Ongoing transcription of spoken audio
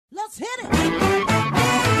Let's hit it.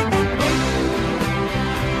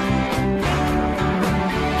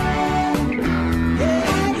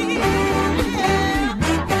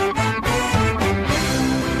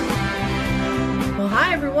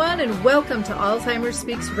 Hi, everyone, and welcome to Alzheimer's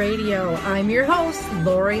Speaks Radio. I'm your host,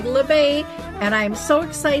 Lori LeBay, and I'm so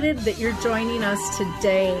excited that you're joining us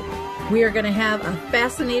today. We are going to have a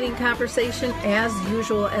fascinating conversation, as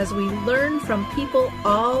usual, as we learn from people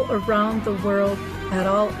all around the world at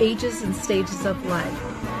all ages and stages of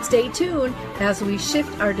life. Stay tuned as we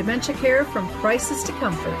shift our dementia care from crisis to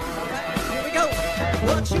comfort. Here we go.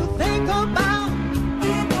 What you think about,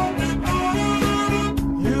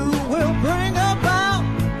 you will bring about.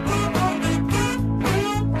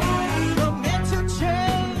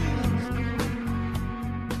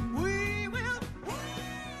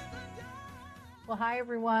 Well, hi,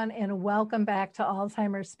 everyone, and welcome back to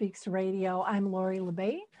Alzheimer's Speaks Radio. I'm Lori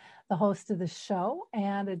LeBay, the host of the show,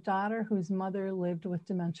 and a daughter whose mother lived with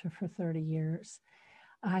dementia for 30 years.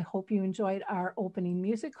 I hope you enjoyed our opening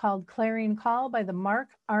music called Clarion Call by the Mark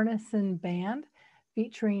Arneson Band,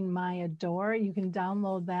 featuring My Adore. You can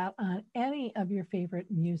download that on any of your favorite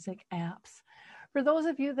music apps. For those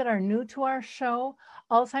of you that are new to our show,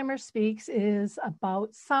 Alzheimer's Speaks is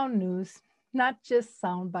about sound news, not just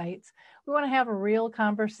sound bites. We want to have real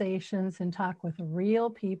conversations and talk with real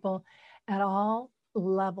people at all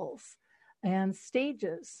levels and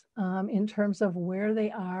stages in terms of where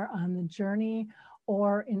they are on the journey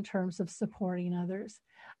or in terms of supporting others.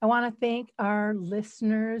 I want to thank our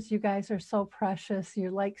listeners. You guys are so precious.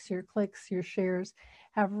 Your likes, your clicks, your shares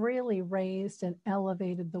have really raised and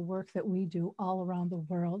elevated the work that we do all around the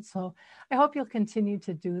world. So I hope you'll continue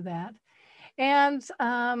to do that. And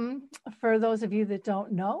for those of you that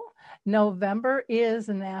don't know, November is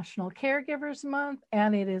National Caregivers Month,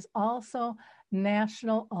 and it is also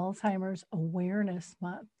National Alzheimer's Awareness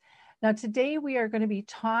Month. Now, today we are going to be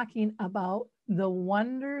talking about The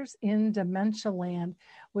Wonders in Dementia Land,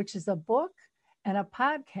 which is a book and a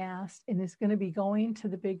podcast, and is going to be going to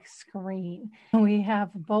the big screen. We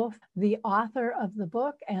have both the author of the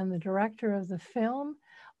book and the director of the film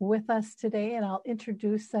with us today, and I'll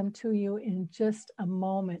introduce them to you in just a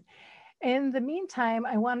moment. In the meantime,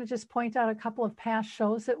 I want to just point out a couple of past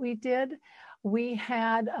shows that we did. We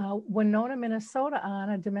had Winona, Minnesota on,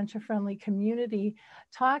 a dementia-friendly community,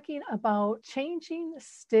 talking about changing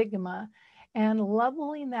stigma and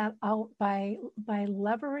leveling that out by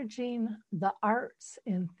leveraging the arts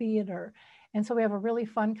in theater. And so we have a really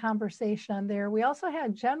fun conversation on there. We also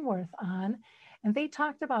had Genworth on, and they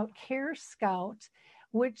talked about Care Scout,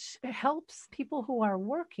 which helps people who are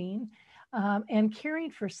working and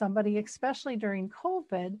caring for somebody, especially during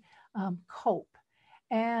COVID, cope.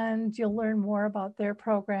 And you'll learn more about their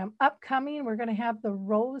program. Upcoming, we're going to have the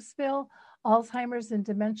Roseville Alzheimer's and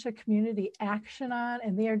Dementia Community Action on,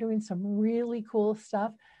 and they are doing some really cool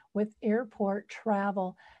stuff with airport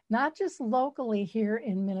travel, not just locally here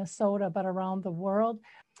in Minnesota, but around the world.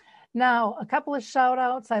 Now, a couple of shout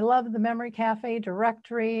outs. I love the Memory Cafe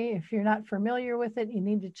directory. If you're not familiar with it, you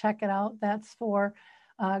need to check it out. That's for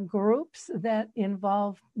groups that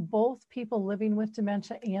involve both people living with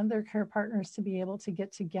dementia and their care partners to be able to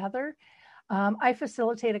get together. I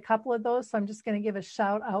facilitate a couple of those, so I'm just going to give a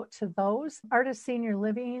shout out to those. Artist Senior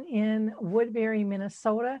Living in Woodbury,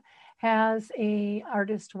 Minnesota has a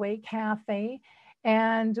Artist Way Cafe.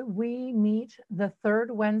 And we meet the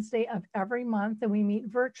third Wednesday of every month, and we meet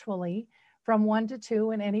virtually from 1 to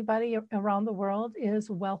 2, and anybody around the world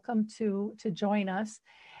is welcome to join us.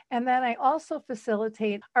 And then I also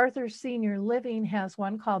facilitate Arthur's Senior Living has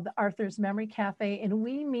one called the Arthur's Memory Cafe, and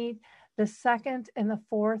we meet the second and the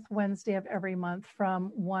fourth Wednesday of every month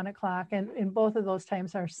from 1 o'clock. And in both of those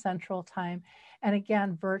times are Central Time. And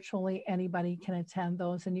again, virtually anybody can attend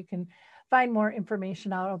those, and you can find more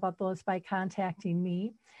information out about those by contacting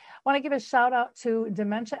me. I want to give a shout out to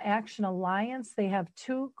Dementia Action Alliance. They have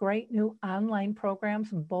two great new online programs.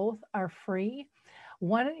 Both are free.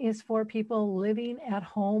 One is for people living at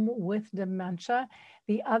home with dementia.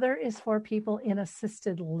 The other is for people in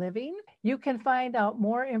assisted living. You can find out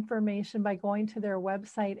more information by going to their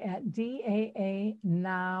website at daanow.org.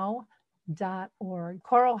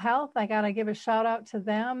 Coral Health, I got to give a shout out to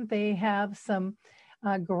them. They have some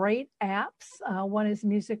great apps. One is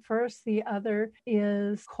Music First. The other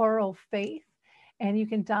is Coral Faith. And you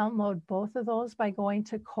can download both of those by going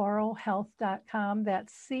to coralhealth.com.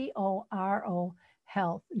 That's CORO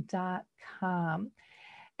health.com.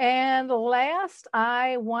 And last,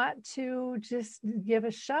 I want to just give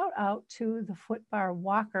a shout out to the Foot Bar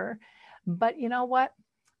Walker. But you know what?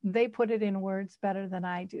 They put it in words better than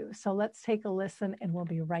I do. So let's take a listen and we'll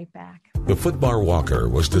be right back. The footbar walker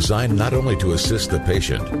was designed not only to assist the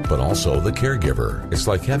patient, but also the caregiver. It's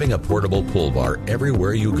like having a portable pull bar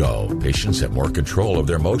everywhere you go. Patients have more control of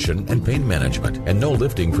their motion and pain management, and no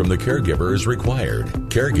lifting from the caregiver is required.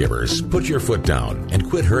 Caregivers, put your foot down and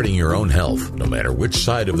quit hurting your own health, no matter which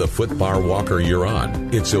side of the footbar walker you're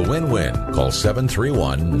on. It's a win-win. Call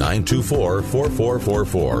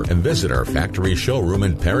 731-924-4444 and visit our factory showroom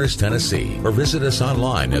in Paris, Tennessee, or visit us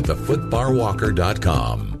online at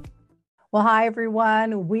thefootbarwalker.com. Well, hi,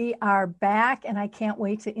 everyone. We are back, and I can't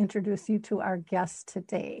wait to introduce you to our guest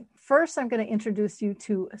today. First, I'm going to introduce you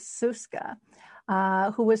to Suska,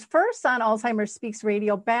 who was first on Alzheimer's Speaks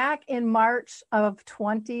Radio back in March of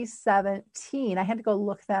 2017. I had to go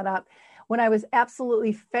look that up when I was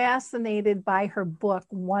absolutely fascinated by her book,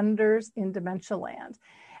 Wonders in Dementia Land.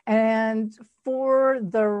 And for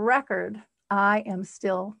the record, I am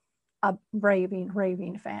still a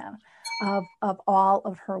raving fan of all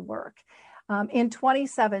of her work. In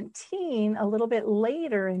 2017, a little bit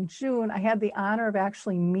later in June, I had the honor of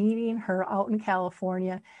actually meeting her out in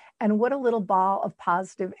California, and what a little ball of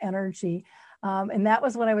positive energy. And that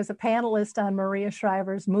was when I was a panelist on Maria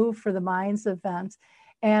Shriver's Move for the Minds event.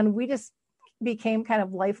 And we just became kind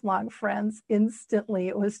of lifelong friends instantly.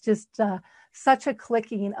 It was just such a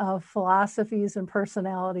clicking of philosophies and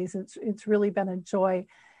personalities. It's really been a joy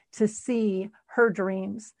to see her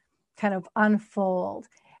dreams kind of unfold.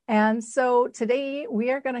 And so today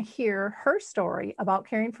we are going to hear her story about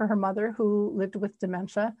caring for her mother who lived with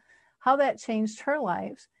dementia, how that changed her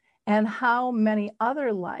life, and how many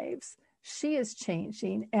other lives she is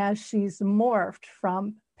changing as she's morphed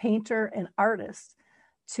from painter and artist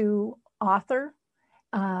to author,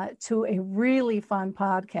 to a really fun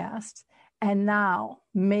podcast, and now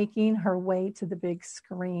making her way to the big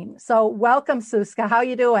screen. So welcome, Suska. How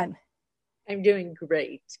you doing? I'm doing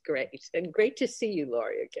great. And great to see you,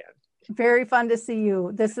 Lori, again. Very fun to see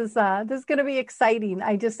you. This is going to be exciting.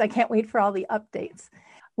 I can't wait for all the updates.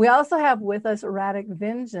 We also have with us Radek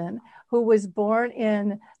Vinjan, who was born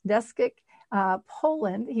in Deskik,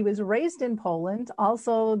 Poland. He was raised in Poland,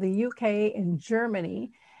 also the UK and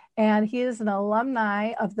Germany. And he is an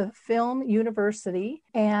alumni of the Film University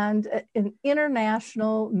and an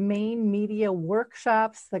international main media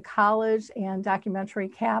workshops, the college and documentary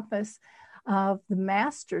campus of the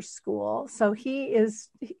Master's School. So he is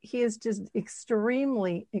just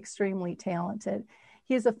extremely talented.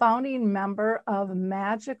 He is a founding member of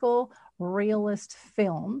Magical Realist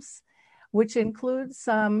Films, which includes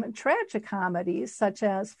some tragicomedies such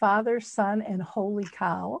as Father, Son, and Holy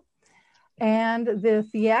Cow. And the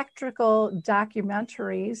theatrical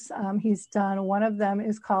documentaries he's done, one of them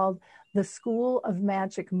is called The School of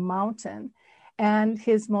Magic Mountain. And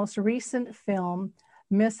his most recent film,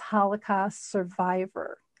 Miss Holocaust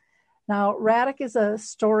Survivor. Now, Radek is a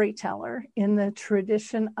storyteller in the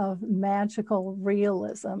tradition of magical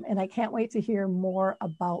realism, and I can't wait to hear more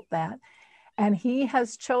about that. And he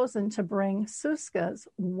has chosen to bring Suska's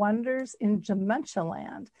Wonders in Dementia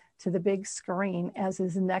Land to the big screen as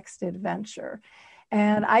his next adventure.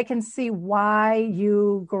 And I can see why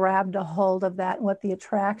you grabbed a hold of that and what the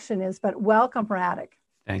attraction is, but welcome, Radek.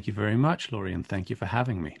 Thank you very much, Lori, and thank you for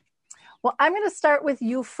having me. Well, I'm going to start with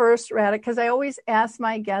you first, Radek, because I always ask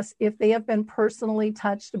my guests if they have been personally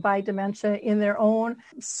touched by dementia in their own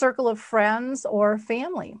circle of friends or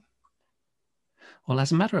family. Well,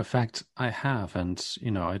 as a matter of fact, I have, and,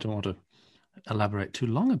 I don't want to elaborate too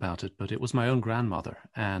long about it, but it was my own grandmother.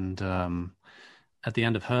 And at the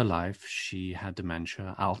end of her life, she had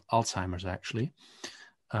dementia, Alzheimer's actually,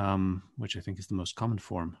 which I think is the most common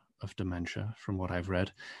form of dementia from what I've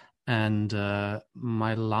read. And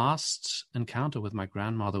my last encounter with my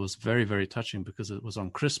grandmother was very, very touching because it was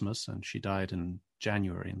on Christmas and she died in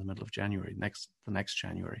January, in the middle of January, the next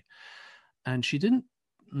January. And she didn't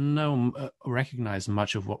recognize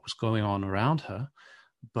much of what was going on around her.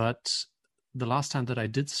 But the last time that I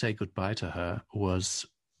did say goodbye to her was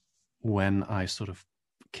when I sort of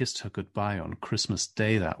kissed her goodbye on Christmas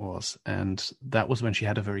Day, that was. And that was when she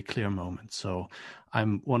had a very clear moment. So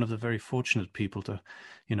I'm one of the very fortunate people to,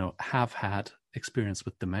 have had experience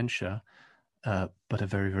with dementia, but a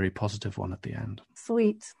very, very positive one at the end.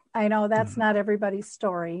 Sweet. I know that's not everybody's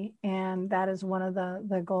story. And that is one of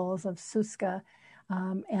the goals of Suska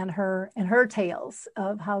and her tales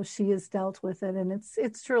of how she has dealt with it. And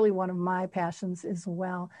it's truly one of my passions as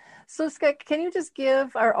well. Suska, can you just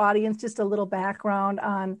give our audience just a little background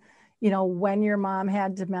on, when your mom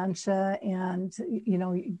had dementia and,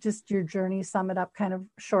 just your journey, sum it up kind of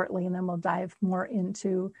shortly, and then we'll dive more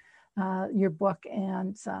into your book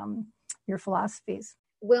and your philosophies.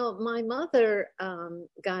 Well, my mother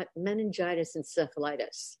got meningitis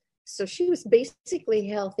encephalitis. So she was basically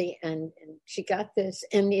healthy, and she got this.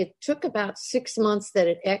 And it took about 6 months that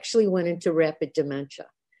it actually went into rapid dementia.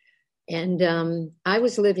 And I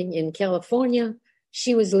was living in California.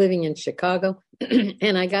 She was living in Chicago.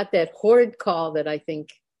 And I got that horrid call that I think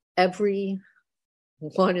everyone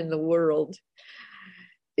in the world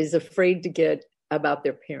is afraid to get about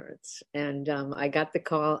their parents. And I got the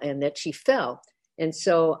call and that she fell. And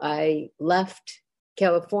so I left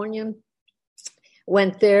California,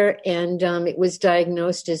 went there, and it was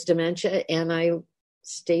diagnosed as dementia, and I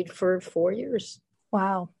stayed for 4 years.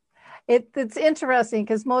 Wow. It's interesting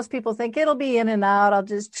because most people think it'll be in and out. I'll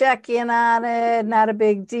just check in on it, not a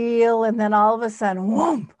big deal. And then all of a sudden,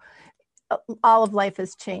 whoomp, all of life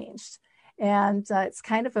has changed. And it's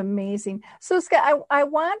kind of amazing. So, Scott, I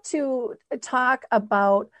want to talk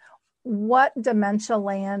about what Dementia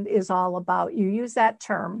Land is all about. You use that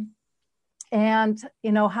term. And,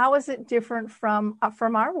 how is it different from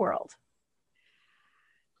our world?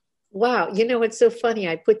 Wow. It's so funny.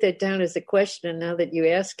 I put that down as a question. And now that you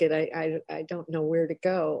ask it, I don't know where to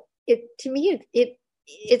go. To me,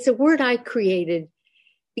 it's a word I created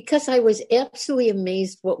because I was absolutely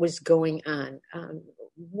amazed what was going on.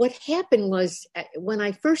 What happened was when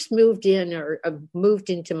I first moved in or moved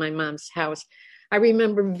into my mom's house, I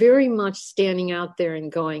remember very much standing out there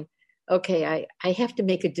and going, okay, I have to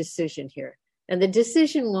make a decision here. And the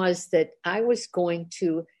decision was that I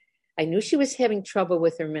knew she was having trouble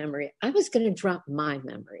with her memory. I was going to drop my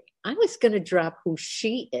memory. I was going to drop who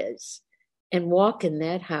she is and walk in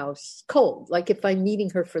that house cold, like if I'm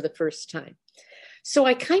meeting her for the first time. So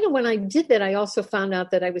when I did that, I also found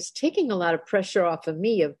out that I was taking a lot of pressure off of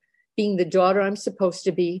me of being the daughter I'm supposed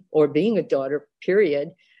to be, or being a daughter,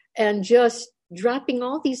 period, and just dropping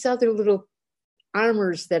all these other little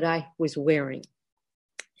armors that I was wearing.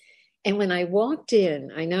 And when I walked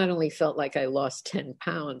in, I not only felt like I lost 10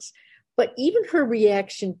 pounds, but even her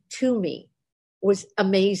reaction to me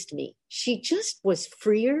amazed me. She just was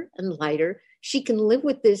freer and lighter. She can live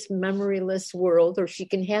with this memoryless world, or she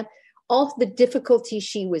can have all the difficulties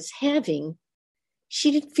she was having.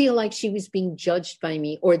 She didn't feel like she was being judged by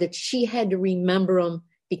me or that she had to remember them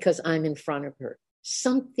because I'm in front of her.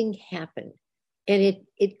 Something happened. And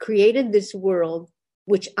it created this world,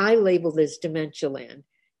 which I labeled as Dementia Land.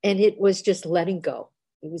 And it was just letting go.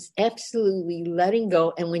 It was absolutely letting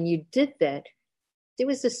go. And when you did that, there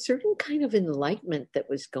was a certain kind of enlightenment that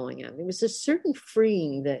was going on. There was a certain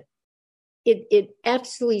freeing that it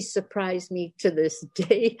absolutely surprised me to this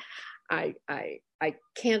day. I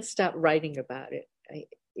can't stop writing about it.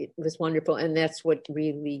 It was wonderful. And that's what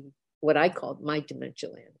I called my Dementia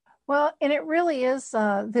Land. Well, and it really is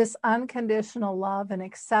this unconditional love and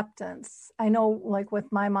acceptance. I know, like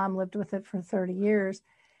with my mom, lived with it for 30 years.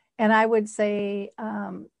 And I would say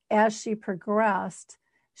as she progressed,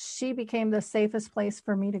 she became the safest place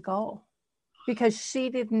for me to go because she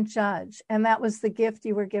didn't judge. And that was the gift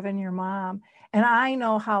you were giving your mom. And I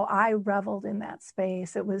know how I reveled in that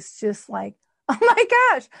space. It was just like, oh my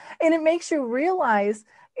gosh. And it makes you realize,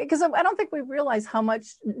 because I don't think we realize how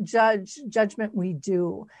much judgment we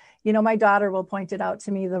do. My daughter will point it out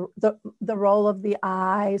to me, the roll of the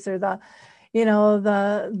eyes or the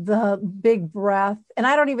big breath. And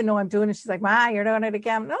I don't even know I'm doing it. She's like, Ma, you're doing it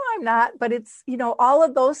again. No, I'm not. But it's, all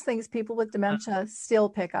of those things people with dementia still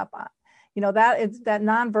pick up on. That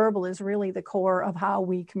nonverbal is really the core of how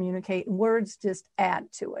we communicate, and words just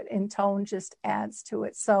add to it, and tone just adds to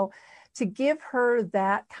it. So to give her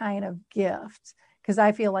that kind of gift, because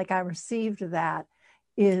I feel like I received that,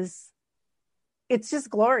 it's just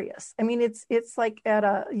glorious. I mean, it's like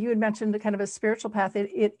you had mentioned kind of a spiritual path.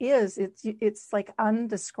 It's like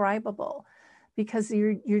undescribable because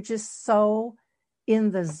you're just so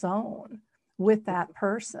in the zone with that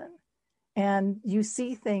person, and you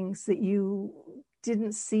see things that you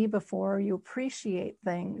didn't see before. You appreciate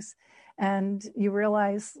things, and you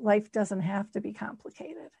realize life doesn't have to be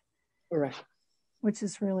complicated. Right. Which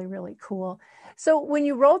is really, really cool. So when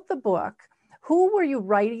you wrote the book, who were you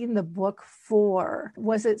writing the book for?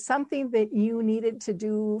 Was it something that you needed to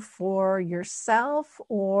do for yourself,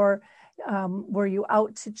 or were you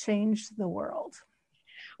out to change the world?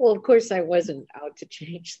 Well, of course, I wasn't out to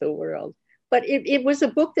change the world, but it was a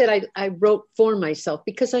book that I wrote for myself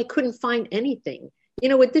because I couldn't find anything.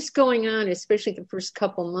 With this going on, especially the first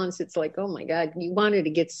couple months, it's like, oh my God, you wanted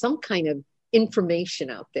to get some kind of information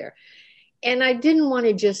out there. And I didn't want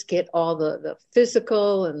to just get all the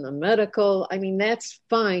physical and the medical. I mean, that's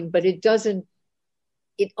fine, but it's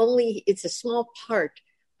a small part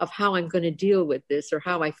of how I'm going to deal with this or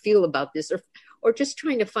how I feel about this or just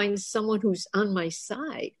trying to find someone who's on my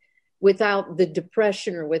side without the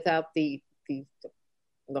depression or without the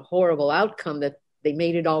horrible outcome that they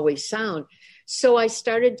made it always sound. So I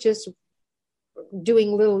started just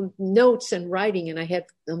doing little notes and writing, and I had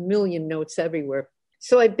a million notes everywhere.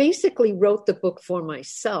 So I basically wrote the book for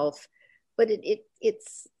myself, but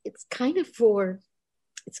it's kind of for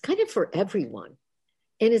everyone.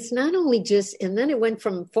 And it's not only just, and then it went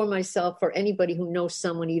from for myself for anybody who knows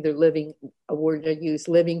someone either living, a word I use,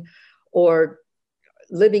 living or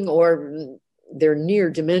they're near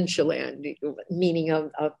dementia land, meaning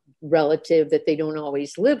a relative that they don't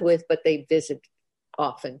always live with, but they visit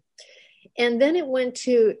often. And then it went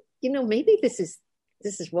to, maybe this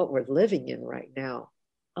is what we're living in right now,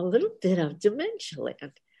 a little bit of dementia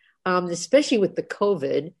land, especially with the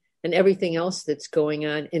COVID and everything else that's going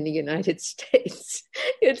on in the United States.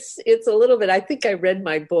 It's a little bit, I think I read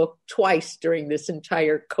my book twice during this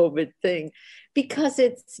entire COVID thing because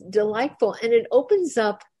it's delightful and it opens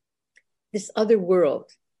up this other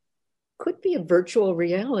world. Could be a virtual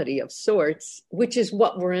reality of sorts, which is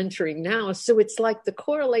what we're entering now. So it's like the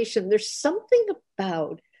correlation. There's something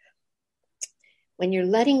about when you're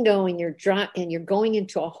letting go and you're going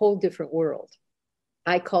into a whole different world.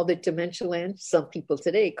 I called it Dementia Land. Some people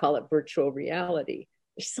today call it virtual reality.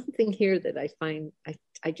 There's something here that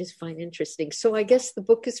I just find interesting. So I guess the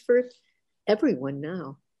book is for everyone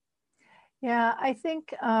now. Yeah, I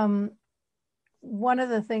think one of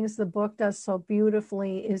the things the book does so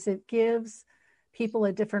beautifully is it gives people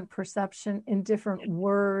a different perception in different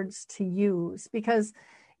words to use. Because,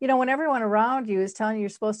 when everyone around you is telling you you're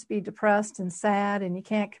supposed to be depressed and sad and you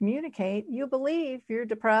can't communicate, you believe you're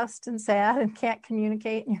depressed and sad and can't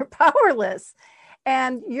communicate and you're powerless.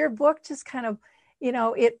 And your book just kind of,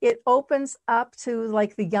 it opens up to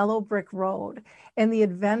like the yellow brick road and the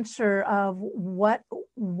adventure of what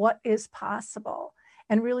is possible,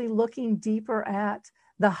 and really looking deeper at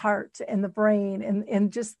the heart and the brain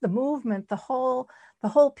and just the movement, the whole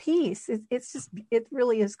piece. It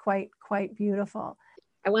really is quite beautiful.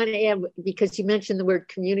 I want to add, because you mentioned the word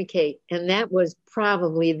communicate, and that was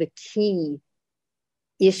probably the key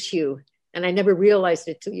issue. And I never realized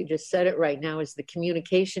it till you just said it right now, is the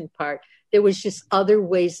communication part. There was just other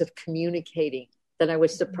ways of communicating that I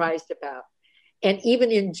was surprised about. And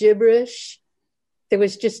even in gibberish, there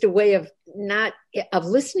was just a way of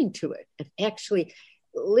listening to it, and actually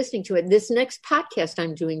listening to it. This next podcast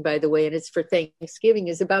I'm doing, by the way, and it's for Thanksgiving,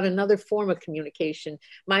 is about another form of communication.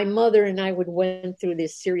 My mother and I went through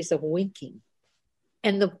this series of winking,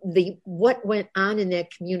 and the what went on in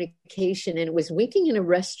that communication, and it was winking in a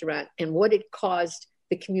restaurant, and what it caused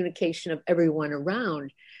the communication of everyone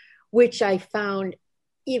around, which I found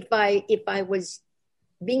if I was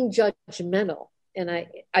being judgmental, and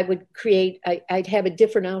I would I'd have a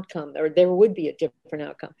different outcome, or there would be a different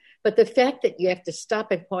outcome. But the fact that you have to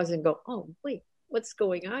stop and pause and go, oh, wait, what's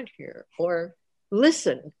going on here? Or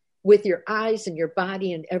listen with your eyes and your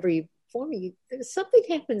body and every form, something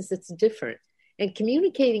happens that's different. And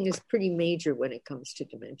communicating is pretty major when it comes to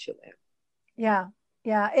dementia land. Yeah.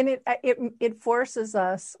 Yeah. And it forces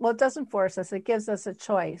us, well, it doesn't force us, it gives us a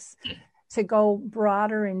choice to go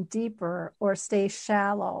broader and deeper or stay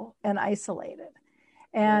shallow and isolated.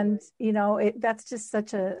 And, that's just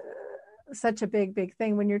such a big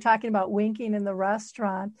thing. When you're talking about winking in the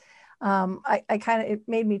restaurant, it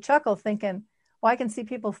made me chuckle thinking, well, I can see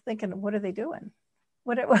people thinking, what are they doing?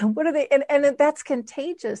 What are they? And that's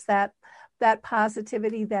contagious, that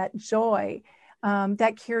positivity, that joy,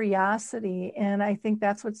 that curiosity. And I think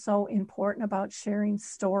that's what's so important about sharing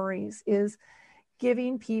stories, is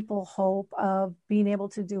giving people hope of being able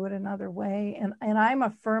to do it another way. And I'm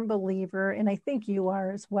a firm believer, and I think you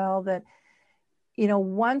are as well, that,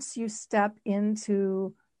 once you step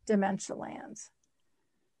into dementia land,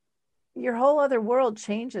 your whole other world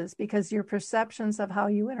changes, because your perceptions of how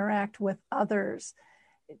you interact with others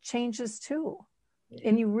changes too. Yeah.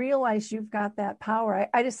 And you realize you've got that power.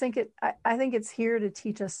 I just think I think it's here to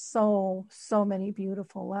teach us so many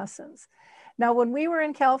beautiful lessons. Now, when we were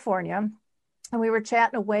in California and we were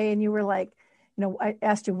chatting away, and you were like, I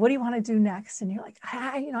asked you, what do you want to do next? And you're like,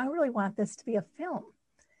 I really want this to be a film.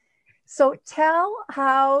 So tell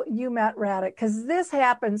how you met Radek, because this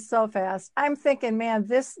happened so fast. I'm thinking, man,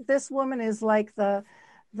 this woman is like the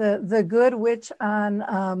good witch on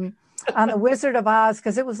the Wizard of Oz,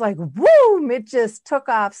 because it was like, boom, it just took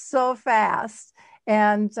off so fast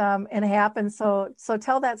and happened. So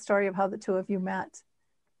tell that story of how the two of you met.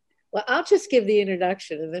 Well, I'll just give the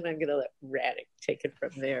introduction, and then I'm going to let Radek take it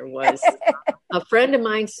from there. Was a friend of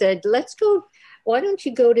mine said, let's go, why don't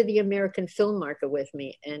you go to the American film market with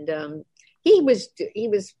me? And he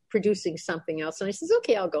was producing something else. And I says,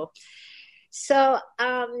 okay, I'll go. So,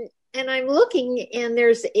 and I'm looking, and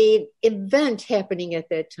there's a event happening at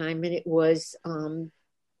that time. And it was,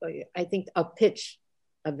 I think, a pitch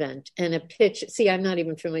event. And a pitch, see, I'm not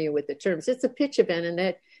even familiar with the terms. It's a pitch event, and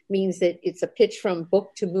that means that it's a pitch from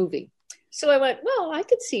book to movie. So I went, well, I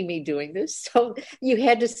could see me doing this. So you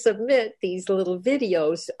had to submit these little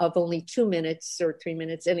videos of only 2 minutes or 3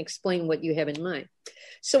 minutes and explain what you have in mind.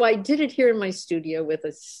 So I did it here in my studio with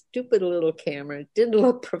a stupid little camera. It didn't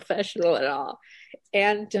look professional at all.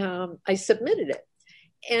 And I submitted it.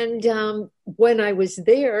 And when I was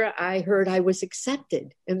there, I heard I was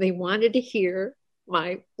accepted, and they wanted to hear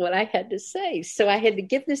what I had to say. So I had to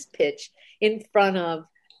give this pitch in front of,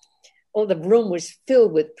 the room was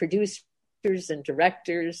filled with producers and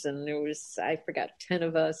directors, and there was, I forgot, 10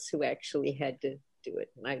 of us who actually had to do it.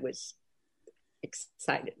 And I was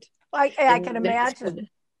excited. I can imagine.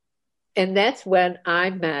 And that's when I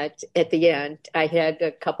met, at the end, I had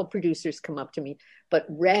a couple producers come up to me, but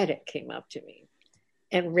Radek came up to me.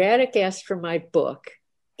 And Radek asked for my book,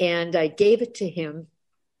 and I gave it to him.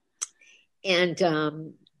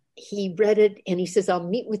 And he read it, and he says, I'll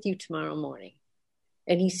meet with you tomorrow morning.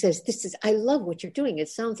 And he says, I love what you're doing. It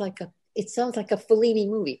sounds like a Fellini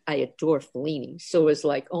movie. I adore Fellini. So it was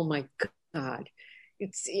like, oh my God.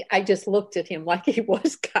 I just looked at him like he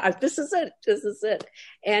was God. This is it.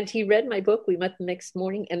 And he read my book. We met the next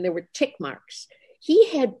morning, and there were tick marks. He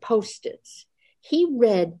had Post-its. He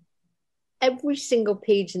read every single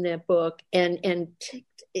page in that book and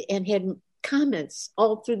had comments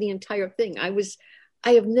all through the entire thing. I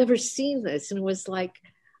have never seen this. And it was like,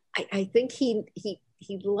 I think he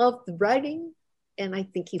loved the writing, and I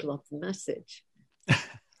think he loved the message.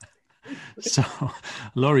 So,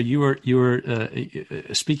 Laurie, you were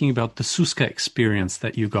speaking about the Suska experience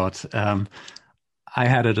that you got. I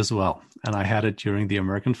had it as well, and I had it during the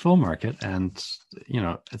American film market. And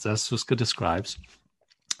as Suska describes,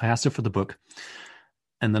 I asked her for the book,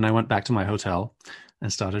 and then I went back to my hotel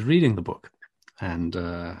and started reading the book. And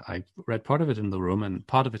I read part of it in the room and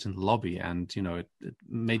part of it in the lobby, and it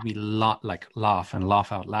made me laugh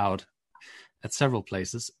out loud at several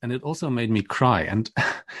places, and it also made me cry and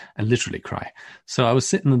literally cry. So I was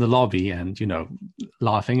sitting in the lobby and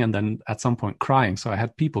laughing, and then at some point crying. So I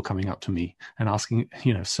had people coming up to me and asking,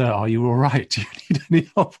 sir, are you all right? Do you need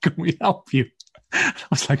any help? Can we help you? I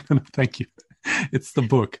was like, no, thank you. It's the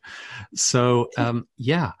book. So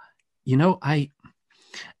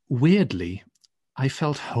weirdly, I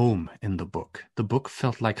felt home in the book. The book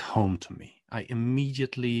felt like home to me. I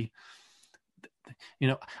immediately,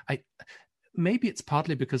 maybe it's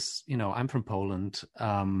partly because, I'm from Poland,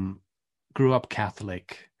 grew up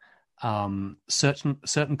Catholic,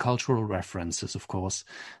 certain cultural references, of course.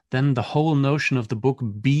 Then the whole notion of the book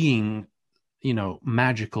being,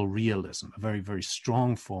 magical realism, a very, very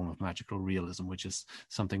strong form of magical realism, which is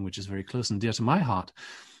something which is very close and dear to my heart.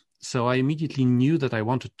 So I immediately knew that I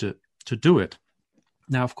wanted to do it.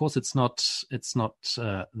 Now, of course, it's not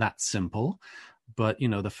that simple, but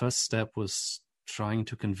the first step was trying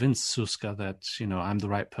to convince Suska that I'm the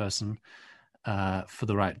right person for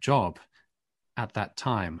the right job at that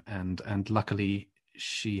time, and luckily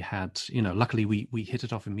she had luckily we hit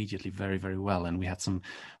it off immediately very, very well, and we had some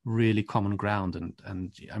really common ground.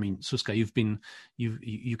 And I mean, Suska,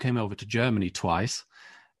 you came over to Germany twice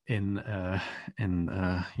in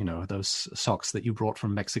those socks that you brought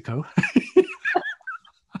from Mexico.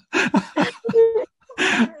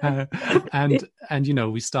 And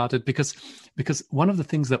we started because one of the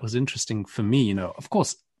things that was interesting for me, of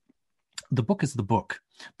course, the book is the book,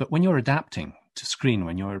 but when you're adapting to screen,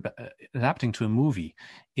 when you're adapting to a movie,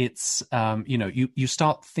 it's you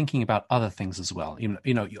start thinking about other things as well.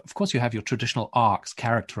 Of course, you have your traditional arcs,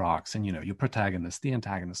 character arcs, and your protagonist, the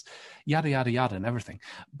antagonist, yada yada yada, and everything.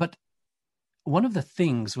 But one of the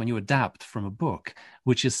things when you adapt from a book,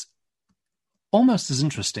 which is almost as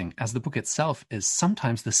interesting as the book itself, is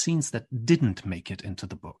sometimes the scenes that didn't make it into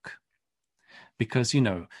the book. Because,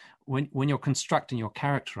 when you're constructing your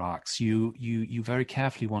character arcs, you very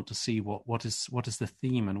carefully want to see what is the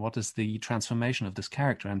theme and what is the transformation of this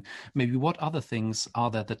character, and maybe what other things are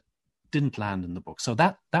there that didn't land in the book. So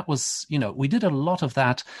that was, we did a lot of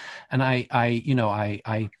that. And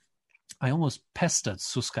I almost pestered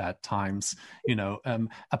Suska at times,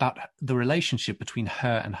 about the relationship between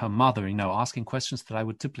her and her mother, asking questions that I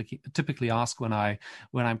would typically ask when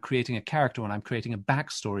I'm creating a character, when I'm creating a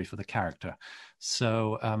backstory for the character.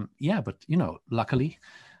 So, but, luckily,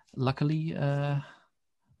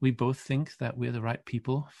 we both think that we're the right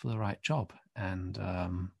people for the right job. And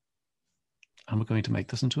we're going to make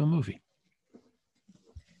this into a movie.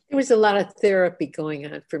 There was a lot of therapy going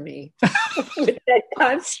on for me with that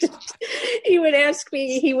constant. He would ask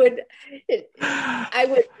me,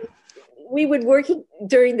 we would work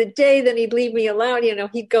during the day, then he'd leave me alone.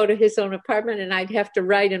 He'd go to his own apartment and I'd have to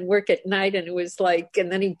write and work at night. And it was like,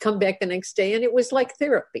 and then he'd come back the next day and it was like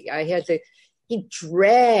therapy. He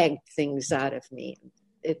dragged things out of me.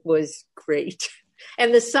 It was great.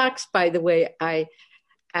 And the socks, by the way,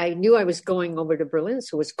 I knew I was going over to Berlin,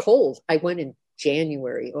 so it was cold. I went in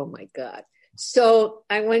January. Oh my God. So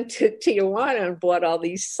I went to Tijuana and bought all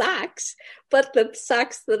these socks, but the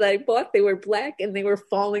socks that I bought, they were black and they were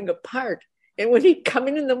falling apart. And when he'd come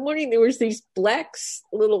in the morning, there was these black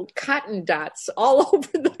little cotton dots all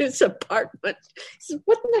over his apartment. He said,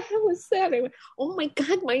 "What the hell is that?" I went, "Oh my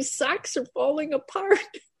God, my socks are falling apart."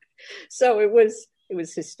 So it was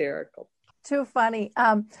hysterical. Too funny.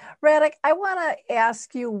 Radek, I want to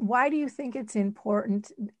ask you, why do you think it's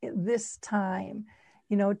important this time,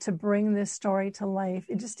 to bring this story to life,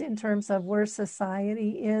 just in terms of where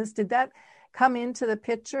society is? Did that come into the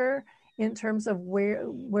picture in terms of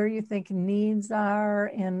where you think needs are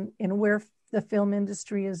and where the film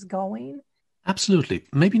industry is going? Absolutely.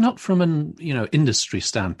 Maybe not from an, industry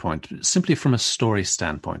standpoint, simply from a story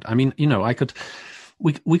standpoint. I mean,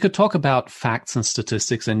 we could talk about facts and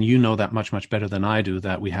statistics, and that much, much better than I do,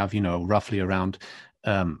 that we have, roughly around,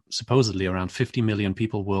 supposedly around 50 million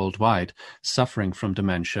people worldwide suffering from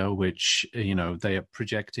dementia, which, they are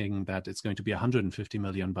projecting that it's going to be 150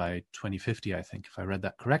 million by 2050, I think, if I read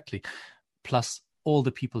that correctly, plus all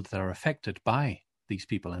the people that are affected by these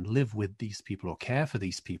people and live with these people or care for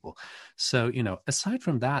these people. So, aside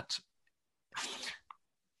from that,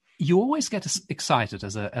 you always get excited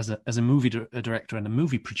as a movie director and a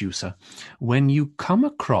movie producer when you come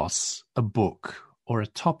across a book or a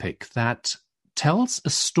topic that tells a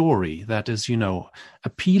story that is,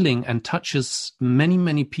 appealing and touches many,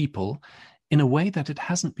 many people in a way that it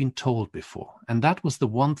hasn't been told before. And that was the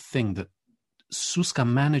one thing that Suska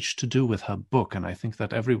managed to do with her book. And I think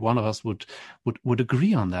that every one of us would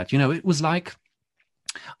agree on that. It was like,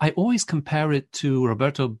 I always compare it to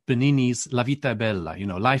Roberto Benigni's La Vita è Bella,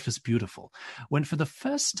 Life is Beautiful, when for the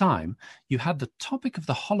first time you had the topic of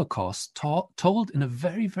the Holocaust told in a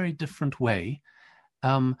very, very different way,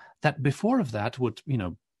 that before of that would,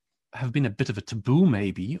 have been a bit of a taboo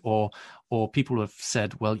maybe, or people have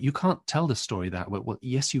said, well, you can't tell the story that way. Well,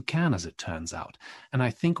 yes, you can, as it turns out. And I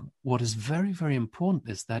think what is very, very important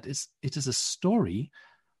is that it is a story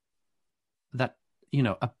that,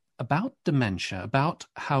 about dementia, about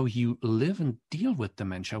how you live and deal with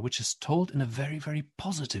dementia, which is told in a very, very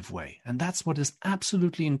positive way. And that's what is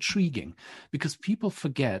absolutely intriguing, because people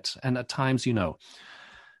forget, and at times,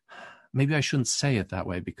 maybe I shouldn't say it that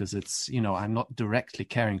way because it's, I'm not directly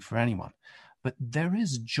caring for anyone, but there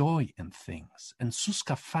is joy in things. And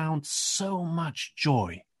Suska found so much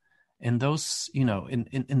joy in those,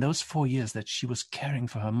 in those 4 years that she was caring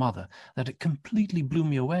for her mother, that it completely blew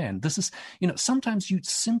me away. And this is, sometimes you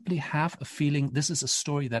simply have a feeling this is a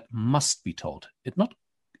story that must be told. It's not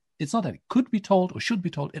that it could be told or should be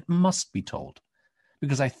told. It must be told,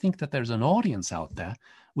 because I think that there's an audience out there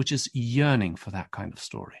which is yearning for that kind of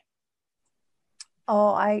story.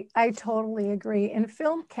 Oh, I totally agree. And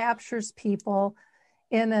film captures people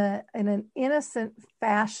in an innocent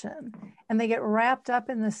fashion, and they get wrapped up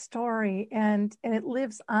in the story, and it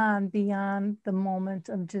lives on beyond the moment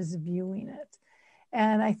of just viewing it.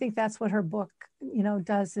 And I think that's what her book,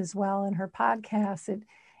 does as well. In her podcast,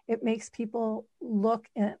 it makes people look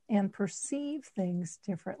and perceive things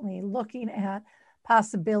differently, looking at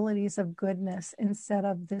possibilities of goodness instead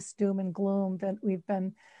of this doom and gloom that we've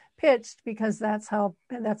been pitched, because that's how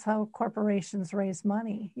corporations raise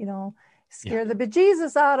money, scare the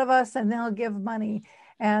bejesus out of us and they'll give money.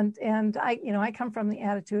 And I come from the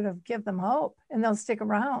attitude of give them hope and they'll stick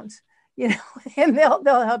around, and they'll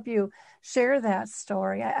help you share that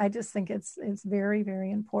story. I just think it's very,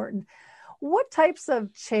 very important. What types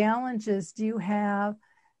of challenges do you have,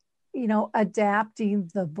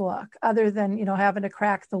 adapting the book, other than, having to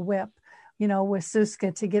crack the whip, with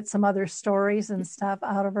Suska to get some other stories and stuff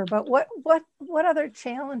out of her? But what other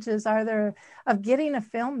challenges are there of getting a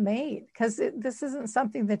film made? Because this isn't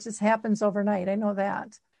something that just happens overnight. I know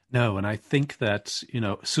that. No, and I think that,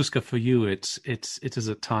 Suska, for you, it is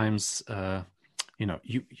at times,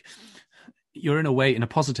 you're in a way, in a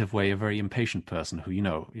positive way, a very impatient person who,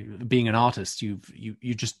 being an artist, you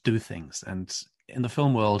just do things. And in the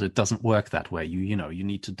film world, it doesn't work that way. You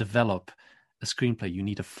need to develop a screenplay. You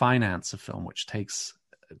need to finance a film, which takes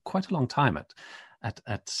quite a long time.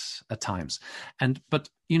 at times. But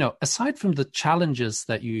aside from the challenges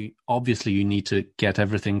that you need to get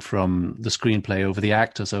everything from the screenplay over the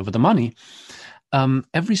actors over the money,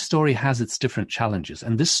 every story has its different challenges,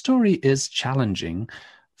 and this story is challenging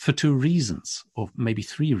for two reasons, or maybe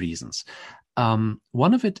three reasons.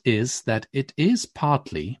 One of it is that it is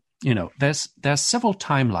partly, there's several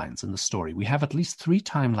timelines in the story. We have at least three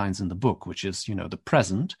timelines in the book, which is, the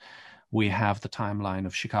present. We have the timeline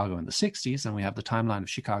of Chicago in the 60s, and we have the timeline of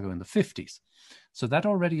Chicago in the 50s. So that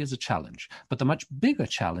already is a challenge. But the much bigger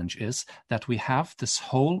challenge is that we have this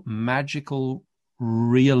whole magical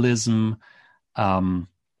realism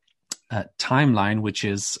timeline, which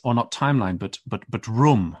is, or not timeline, but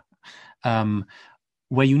room,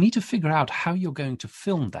 where you need to figure out how you're going to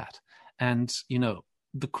film that. And,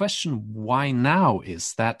 the question why now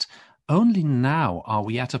is that only now are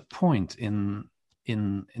we at a point in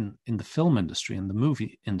the film industry, in the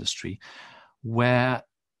movie industry, where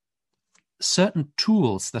certain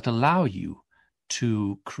tools that allow you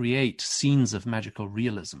to create scenes of magical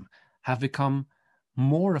realism have become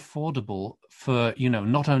more affordable for,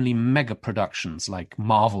 not only mega productions like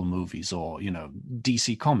Marvel movies or,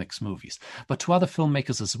 DC Comics movies, but to other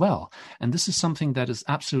filmmakers as well. And this is something that is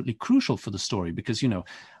absolutely crucial for the story because,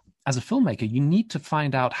 as a filmmaker, you need to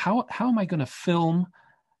find out how am I going to film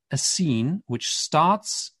a scene which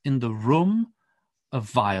starts in the room of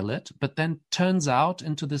Violet, but then turns out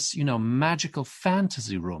into this, magical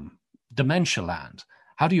fantasy room, Dementia land.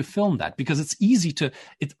 How do you film that? Because it's easy to,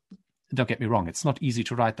 don't get me wrong, it's not easy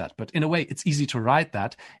to write that, but in a way it's easy to write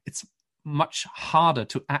that. It's much harder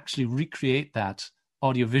to actually recreate that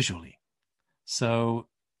audiovisually. So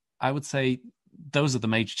I would say those are the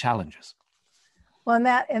major challenges. Well, and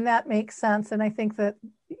that makes sense. And I think that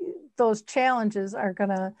those challenges are going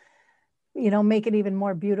to, make it even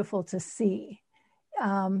more beautiful to see,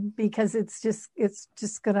 because it's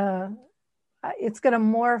going to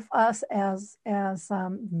morph us as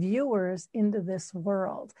viewers into this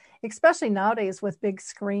world, especially nowadays with big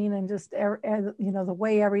screen and just, the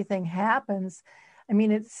way everything happens. I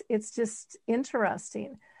mean, it's just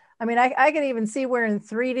interesting. I mean, I can even see wearing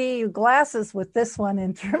 3D glasses with this one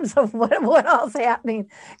in terms of what all's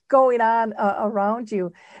happening, going on around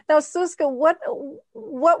you. Now, Suska,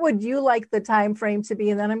 what would you like the time frame to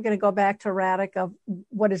be? And then I'm going to go back to Radek of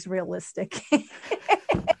what is realistic.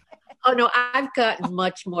 Oh no, I've gotten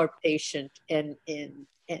much more patient, and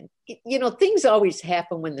things always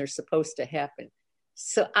happen when they're supposed to happen.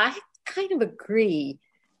 So I kind of agree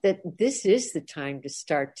that this is the time to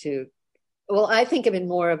start to. Well, I think of it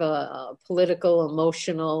more of a political,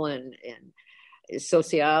 emotional, and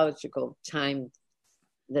sociological time.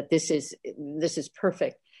 That this is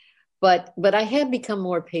perfect, but I have become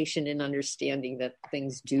more patient in understanding that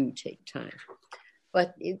things do take time.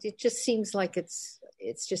 But it just seems like it's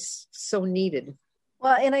just so needed.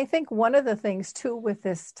 Well, and I think one of the things too with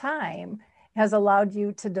this time has allowed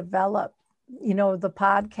you to develop, the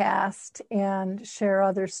podcast and share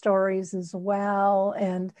other stories as well,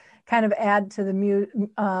 and kind of add to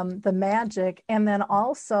the magic, and then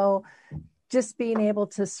also just being able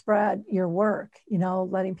to spread your work,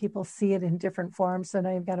 letting people see it in different forms. So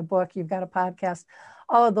now you've got a book, you've got a podcast,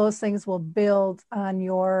 all of those things will build on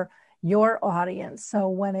your audience. So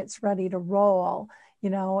when it's ready to roll,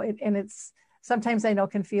 and it's sometimes I know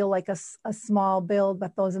can feel like a small build,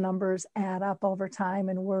 but those numbers add up over time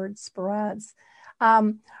and word spreads.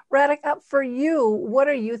 Radek, for you, what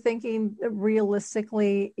are you thinking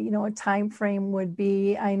realistically, a time frame would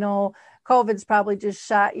be? I know COVID's probably just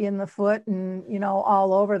shot you in the foot and,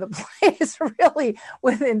 all over the place really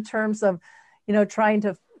in terms of, trying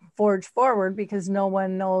to forge forward, because no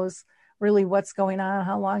one knows really what's going on,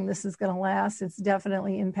 how long this is going to last. It's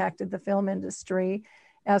definitely impacted the film industry,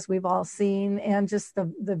 as we've all seen, and just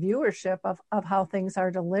the viewership of how things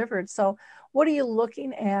are delivered. So what are you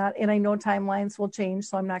looking at? And I know timelines will change,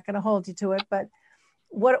 so I'm not going to hold you to it, but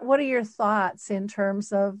what are your thoughts in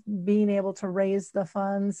terms of being able to raise the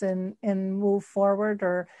funds and move forward?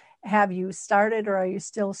 Or have you started, or are you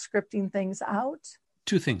still scripting things out?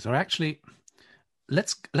 Two things, or actually,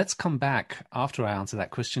 let's come back after I answer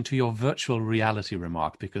that question to your virtual reality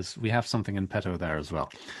remark, because we have something in petto there as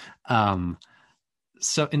well.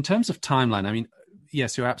 So in terms of timeline, I mean,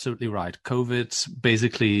 yes, you're absolutely right. COVID,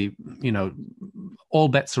 basically, all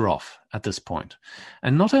bets are off at this point.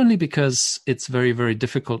 And not only because it's very, very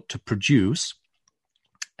difficult to produce,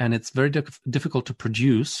 and it's very difficult to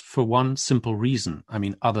produce for one simple reason. I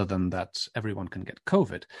mean, other than that everyone can get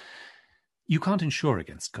COVID, you can't insure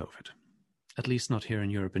against COVID, at least not here in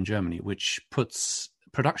Europe and Germany, which puts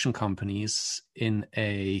production companies in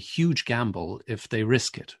a huge gamble if they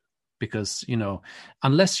risk it. because,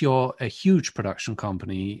 unless you're a huge production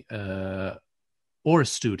company or a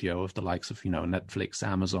studio of the likes of, Netflix,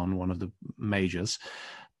 Amazon, one of the majors,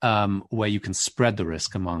 where you can spread the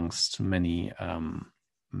risk amongst many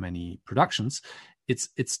productions,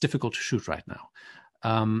 it's difficult to shoot right now.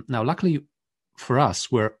 Now, luckily for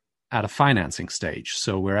us, we're at a financing stage.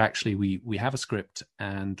 So we're actually, we have a script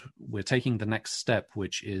and we're taking the next step,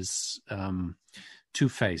 which is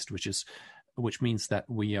two-phased, which means that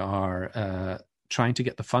we are trying to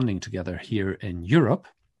get the funding together here in Europe.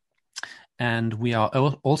 And we are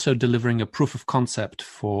also delivering a proof of concept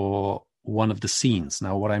for one of the scenes.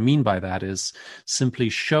 Now, what I mean by that is simply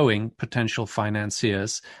showing potential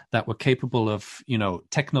financiers that we're capable of,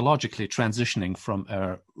 technologically transitioning from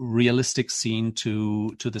a realistic scene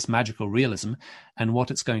to this magical realism and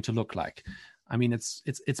what it's going to look like. I mean,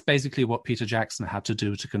 it's basically what Peter Jackson had to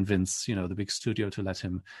do to convince, the big studio to let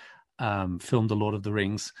him film The Lord of the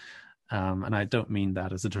Rings. And I don't mean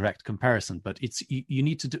that as a direct comparison, but you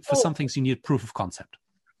need to do, for some things, you need proof of concept.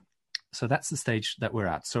 So that's the stage that we're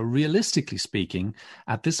at. So realistically speaking,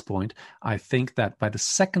 at this point, I think that by the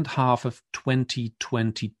second half of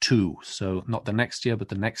 2022, so not the next year, but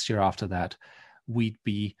the next year after that, we'd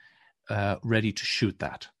be ready to shoot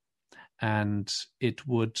that. And it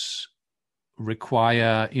would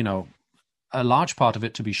require, a large part of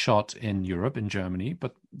it to be shot in Europe, in Germany,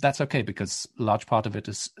 but that's okay because a large part of it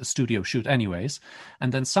is a studio shoot anyways.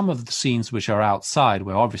 And then some of the scenes which are outside,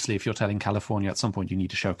 where obviously if you're telling California at some point, you need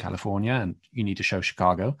to show California and you need to show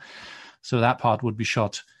Chicago. So that part would be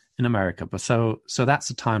shot in America. But so that's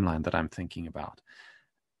the timeline that I'm thinking about.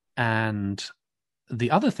 And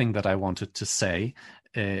the other thing that I wanted to say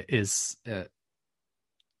is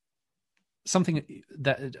something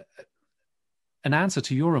that... an answer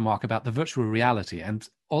to your remark about the virtual reality, and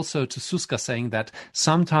also to Suska saying that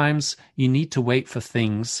sometimes you need to wait for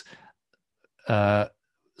things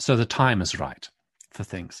so the time is right for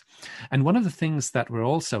things. And one of the things that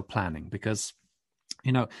we're also planning, because,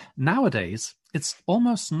 nowadays it's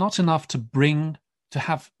almost not enough to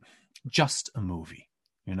have just a movie,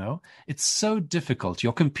 It's so difficult.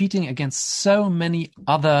 You're competing against so many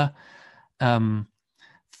other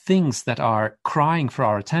things that are crying for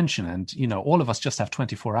our attention, and all of us just have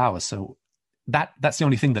 24 hours, so that's the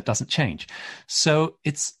only thing that doesn't change. So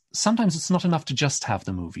sometimes it's not enough to just have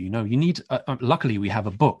the movie. You need luckily we have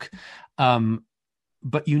a book,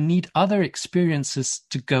 but you need other experiences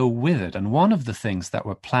to go with it. And one of the things that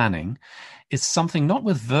we're planning is something not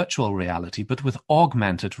with virtual reality, but with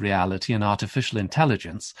augmented reality and artificial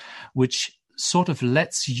intelligence, which sort of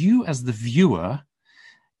lets you as the viewer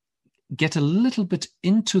get a little bit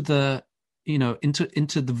into the,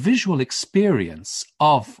 into the visual experience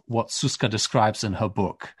of what Suska describes in her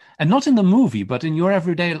book. And not in the movie, but in your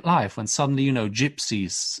everyday life, when suddenly,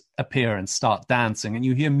 gypsies appear and start dancing and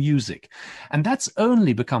you hear music. And that's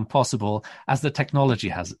only become possible as the technology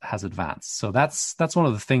has advanced. So that's one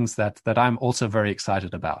of the things that I'm also very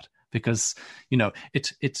excited about, because,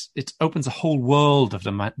 it opens a whole world of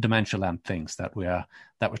Dementia Land things that we're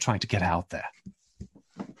trying to get out there.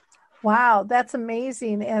 Wow, that's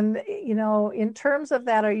amazing. And, in terms of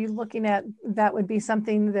that, are you looking at, that would be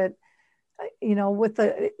something that,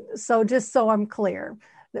 so just so I'm clear,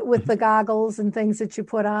 that with the goggles and things that you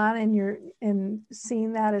put on and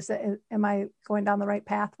seeing that, am I going down the right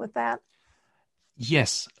path with that?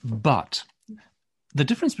 Yes, but the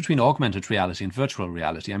difference between augmented reality and virtual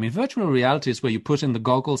reality, virtual reality is where you put in the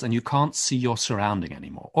goggles and you can't see your surrounding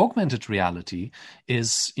anymore. Augmented reality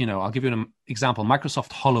is, I'll give you an example,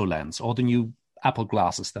 Microsoft HoloLens, or the new Apple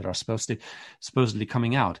glasses that are supposedly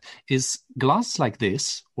coming out, is glasses like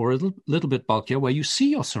this, or a little bit bulkier, where you see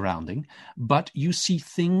your surrounding, but you see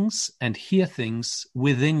things and hear things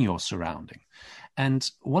within your surrounding. And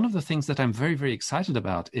one of the things that I'm very, very excited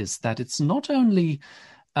about is that it's not only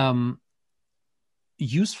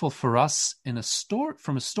useful for us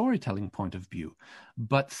from a storytelling point of view,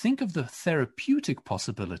 but think of the therapeutic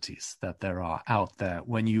possibilities that there are out there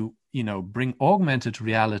when you bring augmented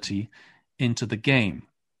reality into the game,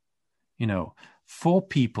 for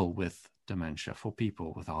people with dementia, for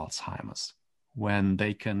people with Alzheimer's, when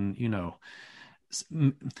they can,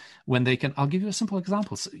 I'll give you a simple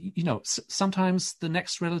example. Sometimes the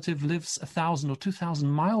next relative lives 1,000 or 2,000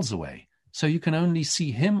 miles away, so you can only see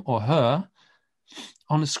him or her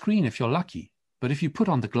on a screen if you're lucky. But if you put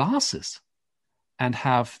on the glasses and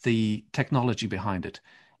have the technology behind it,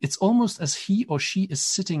 it's almost as he or she is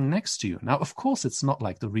sitting next to you. Now, of course, it's not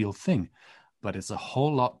like the real thing, but it's a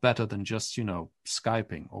whole lot better than just,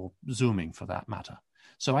 Skyping or Zooming for that matter.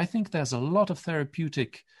 So I think there's a lot of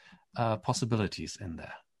therapeutic possibilities in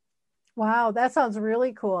there. Wow, that sounds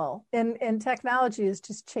really cool. And technology is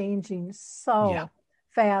just changing Yeah. so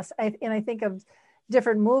fast. And I think of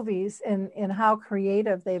different movies and how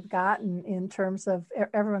creative they've gotten in terms of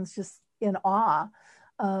everyone's just in awe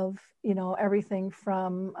of, everything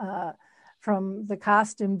from the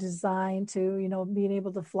costume design to, being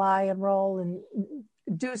able to fly and roll and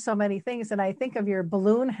do so many things. And I think of your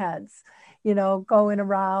balloon heads, going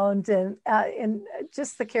around and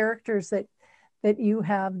just the characters that you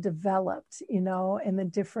have developed, and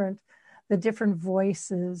the different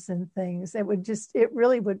voices and things. It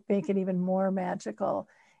really would make it even more magical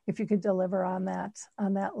if you could deliver on that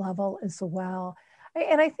level as well.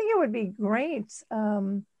 And I think it would be great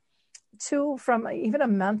too, from even a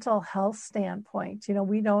mental health standpoint.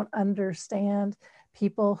 We don't understand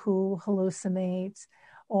people who hallucinate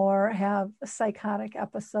or have psychotic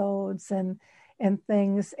episodes and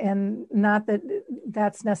things, and not that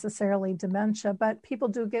that's necessarily dementia, but people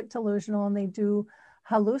do get delusional and they do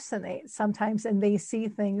hallucinate sometimes, and they see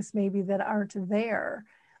things maybe that aren't there.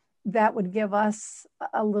 That would give us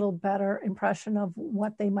a little better impression of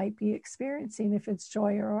what they might be experiencing, if it's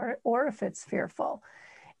joy or if it's fearful.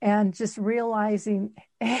 And just realizing,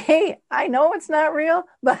 hey, I know it's not real,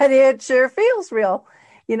 but it sure feels real,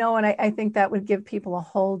 and I think that would give people a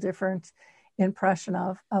whole different impression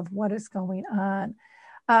of what is going on.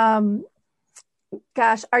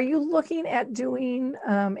 Gosh, are you looking at doing,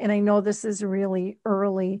 and I know this is really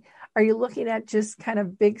early, are you looking at just kind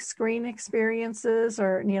of big screen experiences,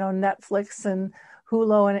 or, Netflix and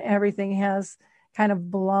Hulu and everything has kind of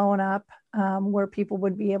blown up, where people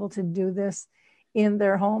would be able to do this in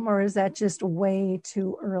their home, or is that just way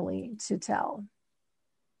too early to tell?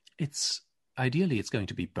 Ideally it's going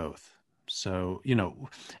to be both. So,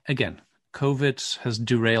 again, COVID has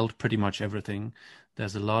derailed pretty much everything.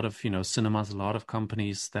 There's a lot of, cinemas, a lot of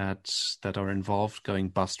companies that are involved going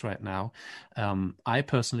bust right now. I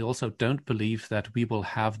personally also don't believe that we will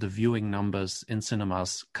have the viewing numbers in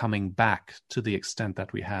cinemas coming back to the extent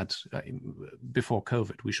that we had before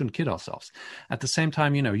COVID. We shouldn't kid ourselves. At the same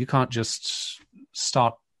time, you can't just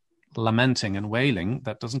start lamenting and wailing.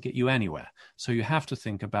 That doesn't get you anywhere. So you have to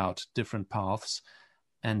think about different paths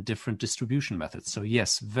and different distribution methods. So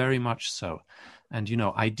yes, very much so. And,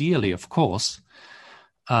 ideally, of course,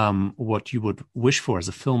 what you would wish for as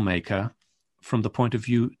a filmmaker, from the point of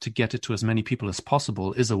view to get it to as many people as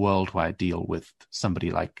possible, is a worldwide deal with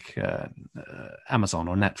somebody like Amazon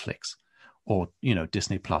or Netflix or,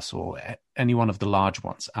 Disney Plus or any one of the large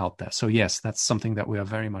ones out there. So yes, that's something that we are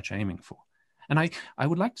very much aiming for. And I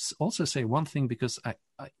would like to also say one thing, because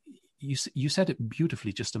you said it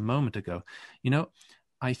beautifully just a moment ago.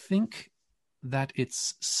 I think that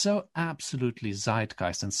it's so absolutely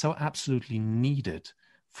zeitgeist and so absolutely needed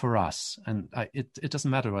for us. And it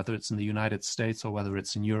doesn't matter whether it's in the United States or whether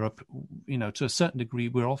it's in Europe, to a certain degree,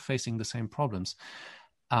 we're all facing the same problems,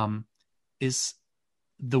 is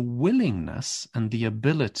the willingness and the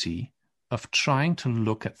ability of trying to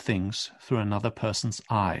look at things through another person's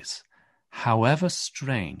eyes, however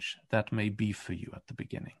strange that may be for you at the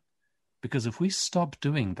beginning. Because if we stop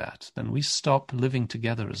doing that, then we stop living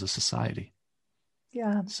together as a society.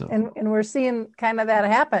 Yeah. So, and we're seeing kind of that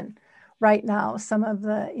happen right now. Some of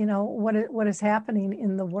the, what is happening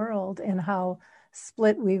in the world and how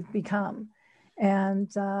split we've become. And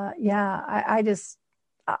my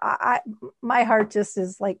heart just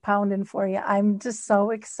is like pounding for you. I'm just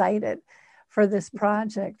so excited for this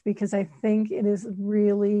project, because I think it is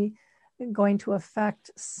really going to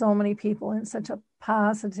affect so many people in such a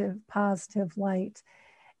positive light.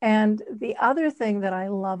 And the other thing that I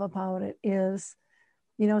love about it is,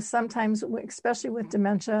 sometimes, especially with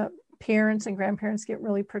dementia, parents and grandparents get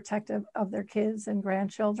really protective of their kids and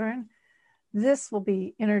grandchildren. This will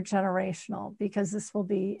be intergenerational, because this will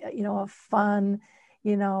be, a fun,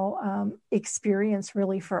 experience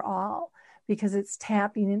really for all, because it's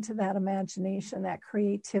tapping into that imagination, that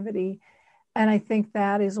creativity. And I think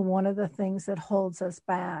that is one of the things that holds us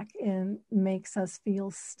back and makes us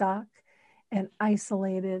feel stuck and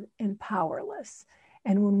isolated and powerless.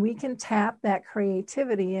 And when we can tap that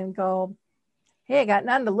creativity and go, hey, I got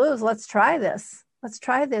nothing to lose. Let's try this. Let's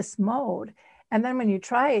try this mode. And then when you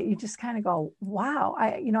try it, you just kind of go, wow,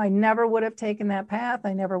 I never would have taken that path.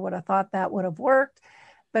 I never would have thought that would have worked.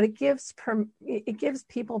 But it gives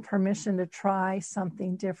people permission to try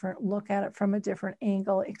something different, look at it from a different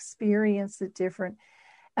angle, experience it different.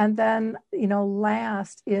 And then,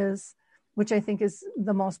 last is, which I think is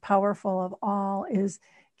the most powerful of all, is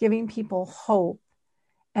giving people hope.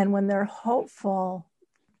 And when they're hopeful,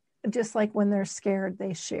 just like when they're scared,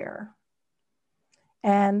 they share.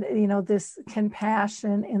 And, this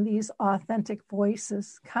compassion and these authentic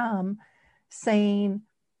voices come saying,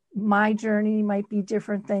 my journey might be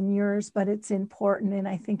different than yours, but it's important. And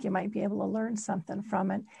I think you might be able to learn something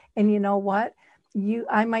from it. And you know what?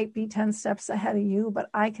 I might be 10 steps ahead of you, but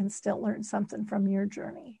I can still learn something from your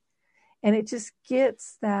journey. And it just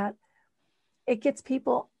gets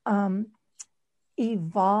people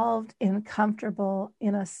evolved and comfortable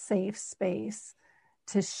in a safe space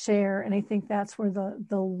to share. And I think that's where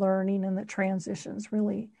the learning and the transitions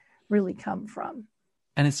really, really come from.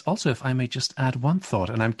 And it's also, if I may just add one thought,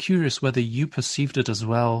 and I'm curious whether you perceived it as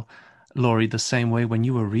well, Laurie, the same way when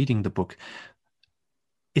you were reading the book.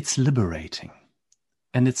 It's liberating.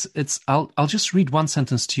 And I'll just read one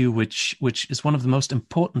sentence to you, which is one of the most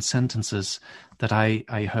important sentences that I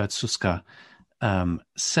heard Suska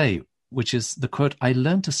say, which is the quote, "I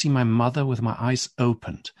learned to see my mother with my eyes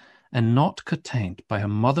opened and not contained by her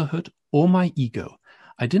motherhood or my ego.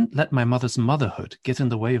 I didn't let my mother's motherhood get in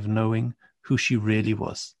the way of knowing who she really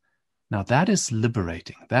was." Now that is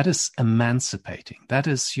liberating. That is emancipating. That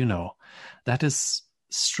is, that is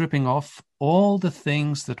stripping off all the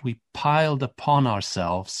things that we piled upon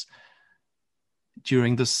ourselves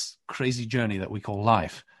during this crazy journey that we call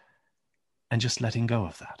life, and just letting go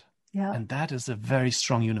of that. Yeah. And that is a very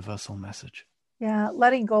strong universal message. Yeah,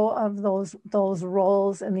 letting go of those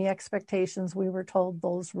roles and the expectations we were told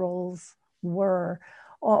those roles were,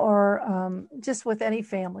 or just with any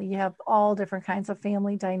family, you have all different kinds of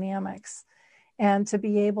family dynamics. And to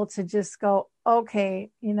be able to just go, okay,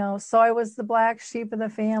 so I was the black sheep of the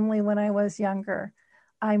family when I was younger.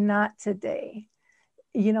 I'm not today.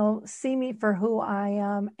 See me for who I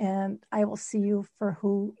am, and I will see you for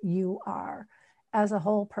who you are as a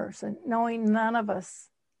whole person, knowing none of us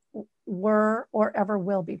were or ever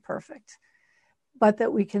will be perfect, but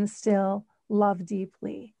that we can still love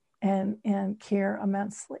deeply and care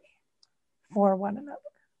immensely for one another.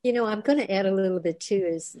 I'm going to add a little bit too,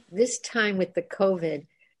 is this time with the COVID,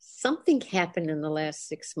 something happened in the last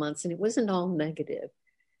 6 months, and it wasn't all negative.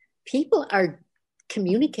 People are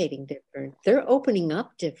communicating different. They're opening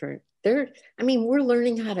up different. We're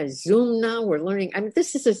learning how to Zoom now.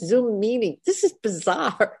 This is a Zoom meeting. This is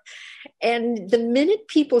bizarre. And the minute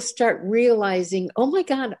people start realizing, oh my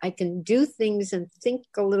God, I can do things and think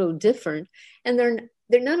a little different. And they're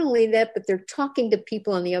not only that, but they're talking to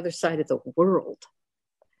people on the other side of the world.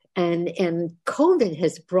 And COVID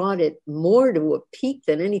has brought it more to a peak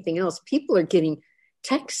than anything else. People are getting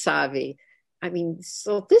tech savvy.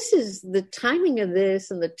 So this is the timing of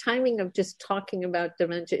this, and the timing of just talking about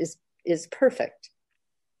dementia is perfect.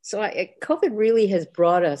 So COVID really has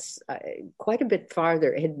brought us quite a bit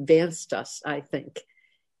farther, advanced us, I think,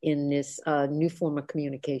 in this new form of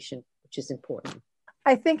communication, which is important.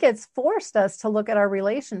 I think it's forced us to look at our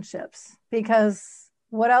relationships, because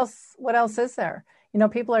what else is there?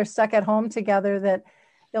 People are stuck at home together that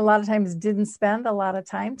a lot of times didn't spend a lot of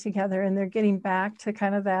time together, and they're getting back to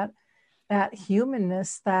kind of that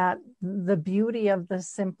humanness, that the beauty of the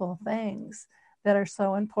simple things that are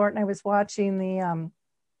so important. I was watching the,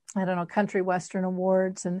 Country Western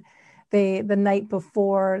Awards, and the night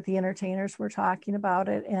before, the entertainers were talking about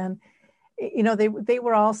it. And, they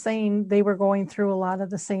were all saying they were going through a lot of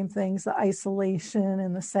the same things, the isolation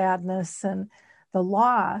and the sadness and the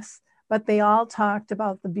loss, but they all talked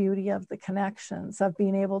about the beauty of the connections, of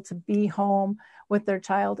being able to be home with their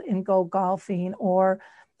child and go golfing, or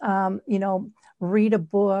read a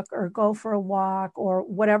book, or go for a walk, or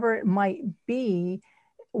whatever it might be,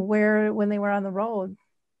 where when they were on the road,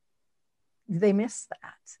 they missed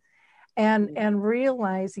that. And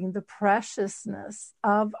realizing the preciousness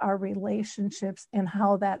of our relationships and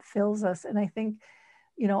how that fills us. And I think,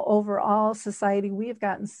 overall society, we've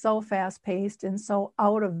gotten so fast paced and so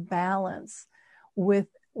out of balance with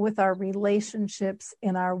our relationships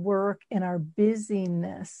and our work and our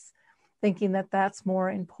busyness, thinking that that's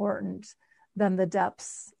more important than the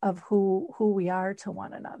depths of who we are to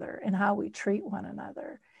one another and how we treat one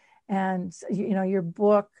another. And, your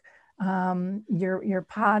book, your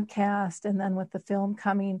podcast, and then with the film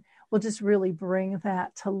coming, will just really bring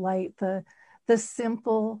that to light, the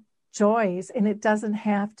simple joys. And it doesn't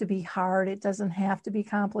have to be hard. It doesn't have to be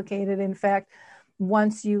complicated. In fact,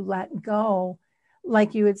 once you let go,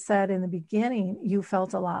 like you had said in the beginning, you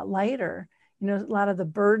felt a lot lighter. A lot of the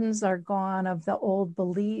burdens are gone of the old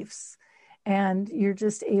beliefs, and you're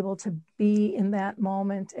just able to be in that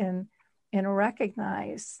moment and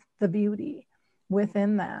recognize the beauty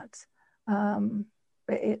within that.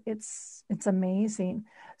 It's amazing.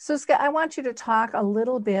 So Scott, I want you to talk a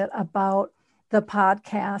little bit about the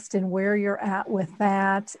podcast and where you're at with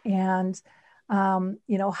that, and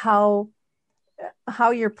how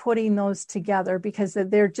how you're putting those together, because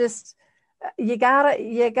they're just, you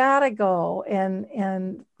gotta go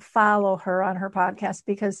and follow her on her podcast,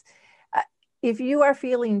 because if you are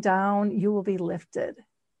feeling down, you will be lifted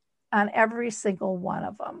on every single one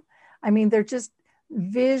of them. I mean, they're just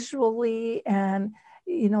visually, and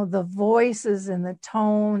the voices and the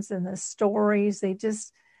tones and the stories,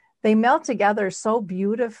 they melt together so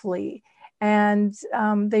beautifully, and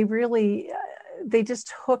they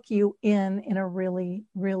just hook you in a really,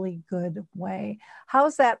 really good way.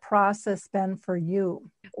 How's that process been for you?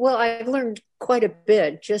 Well, I've learned quite a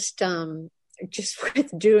bit just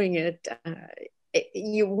with doing it.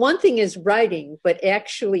 One thing is writing, but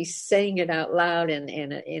actually saying it out loud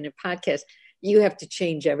in a podcast, you have to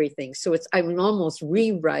change everything. So I'm almost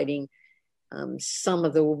rewriting some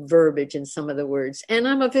of the verbiage and some of the words. And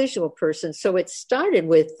I'm a visual person, so it started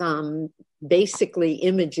with basically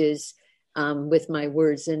images with my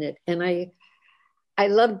words in it, and I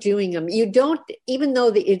love doing them. You don't, even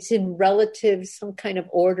though it's in relative, some kind of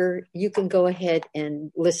order, you can go ahead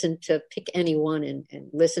and pick any one and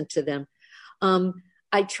listen to them.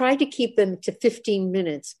 I try to keep them to 15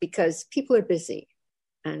 minutes because people are busy,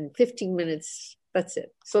 and 15 minutes, that's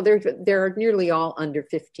it. So they're nearly all under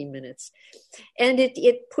 15 minutes. And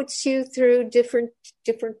it puts you through different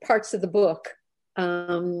parts of the book.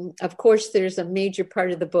 Of course, there's a major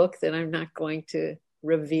part of the book that I'm not going to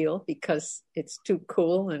reveal because it's too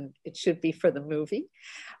cool and it should be for the movie.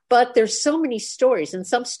 But there's so many stories, and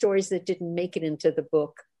some stories that didn't make it into the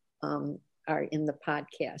book are in the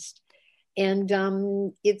podcast. And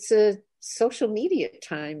it's a social media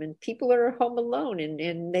time, and people are home alone,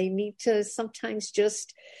 and they need to sometimes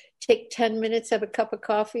just take 10 minutes, have a cup of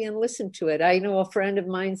coffee, and listen to it. I know a friend of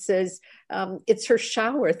mine says it's her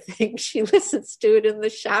shower thing. She listens to it in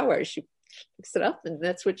the shower. She picks it up, and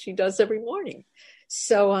that's what she does every morning.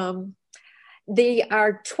 So they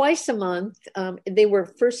are twice a month. They were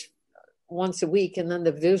first once a week, and then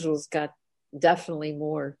the visuals got definitely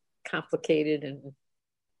more complicated, and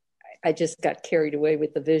I just got carried away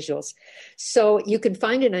with the visuals. So you can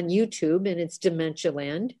find it on YouTube, and it's Dementia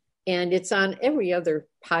Land, and it's on every other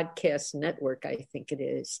podcast network, I think it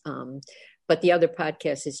is. But the other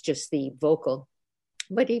podcast is just the vocal.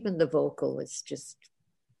 But even the vocal is just,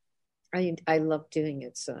 I love doing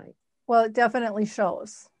it. Well, it definitely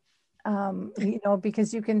shows,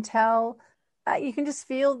 because you can tell, you can just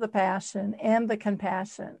feel the passion and the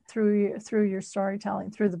compassion through your storytelling,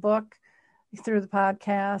 through the book, through the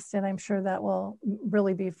podcast. And I'm sure that will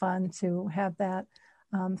really be fun to have that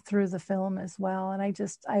through the film as well. And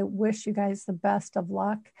I wish you guys the best of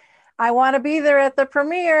luck. I want to be there at the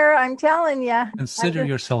premiere. I'm telling you. Consider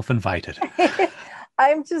yourself invited.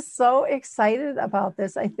 I'm just so excited about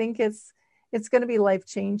this. I think it's going to be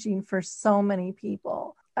life-changing for so many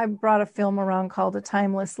people. I brought a film around called A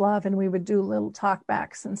Timeless Love, and we would do little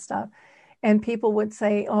talkbacks and stuff. And people would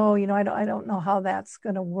say, oh, I don't know how that's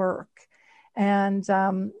going to work. And,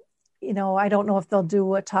 I don't know if they'll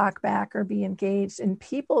do a talk back or be engaged. And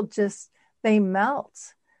people they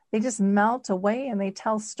melt. They just melt away, and they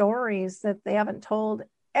tell stories that they haven't told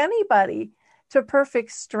anybody to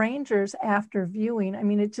perfect strangers after viewing. I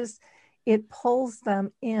mean, it pulls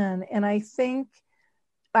them in. And I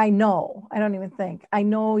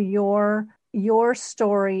know your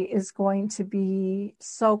story is going to be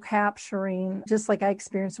so capturing, just like I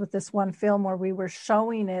experienced with this one film where we were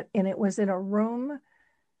showing it, and it was in a room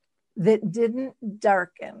that didn't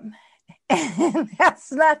darken. And that's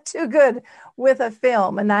not too good with a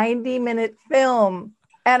film, a 90-minute film.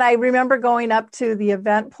 And I remember going up to the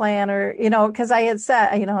event planner, because I had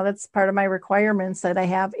said, that's part of my requirements that I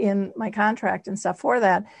have in my contract and stuff for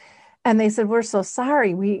that. And they said, we're so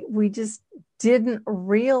sorry. We just didn't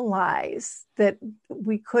realize that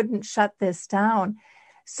we couldn't shut this down.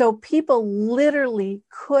 So people literally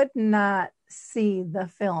could not see the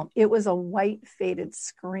film. It was a white faded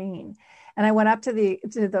screen. And I went up to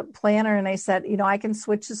the planner and I said, I can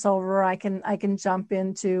switch this over. I can jump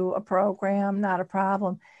into a program, not a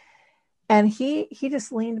problem. And he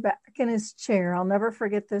just leaned back in his chair. I'll never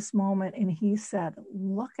forget this moment. And he said,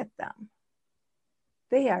 look at them.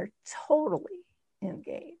 They are totally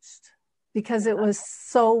engaged, because it was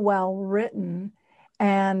so well written.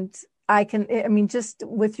 And just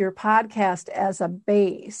with your podcast as a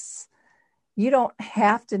base, you don't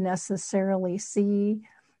have to necessarily see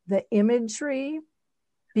the imagery,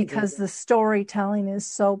 because the storytelling is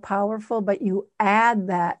so powerful, but you add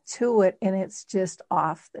that to it and it's just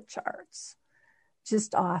off the charts.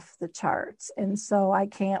 And so I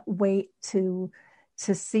can't wait to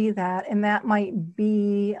to see that. And that might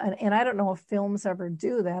be, and I don't know if films ever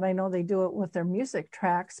do that. I know they do it with their music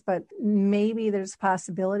tracks, but maybe there's a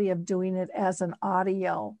possibility of doing it as an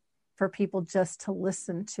audio for people just to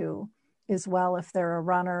listen to as well, if they're a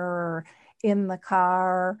runner or in the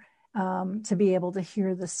car, to be able to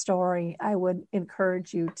hear the story. I would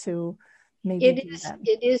encourage you to maybe do that.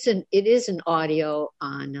 It is an audio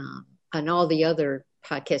on all the other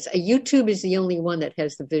podcasts. YouTube is the only one that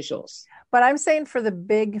has the visuals. But I'm saying for the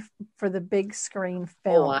big screen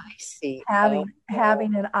film. Oh, I see.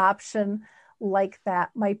 Having an option like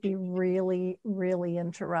that might be really, really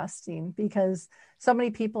interesting, because so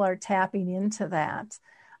many people are tapping into that.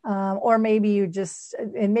 Or maybe you just,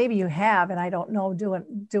 and maybe you have, and I don't know, do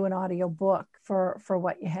an audio book for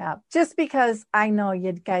what you have. Just because I know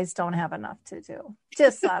you guys don't have enough to do.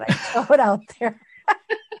 Just thought I'd throw it out there.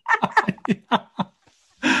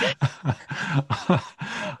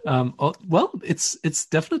 Well, it's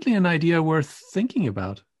definitely an idea worth thinking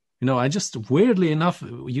about. I just, weirdly enough,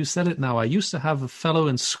 you said it now, I used to have a fellow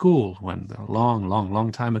in school a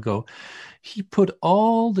long time ago. He put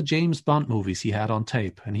all the James Bond movies he had on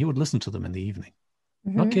tape, and he would listen to them in the evening.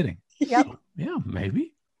 Mm-hmm. Not kidding. Yep. So, yeah,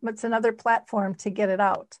 maybe. It's another platform to get it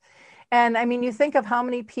out. And I mean, you think of how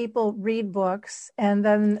many people read books, and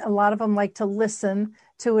then a lot of them like to listen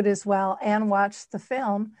to it as well and watch the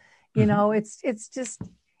film.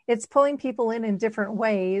 It's pulling people in different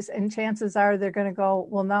ways. And chances are they're going to go,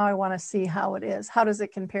 well, now I want to see how it is. How does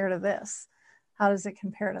it compare to this? How does it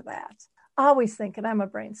compare to that? Always thinking I'm a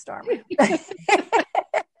brainstormer.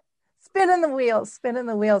 Spinning the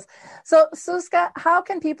wheels. So Suska, how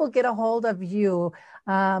can people get a hold of you?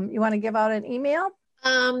 You want to give out an email?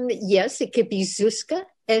 Yes, it could be Zuzka,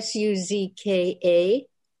 SUZKA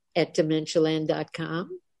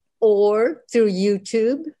 @dementialand.com, or through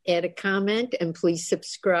YouTube. Add a comment and please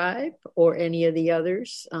subscribe, or any of the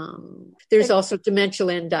others. There's also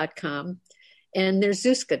dementialand.com, and there's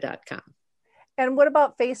Zuzka.com. And what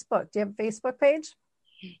about Facebook? Do you have a Facebook page?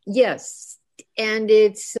 Yes, and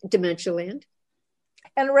it's Dementialand.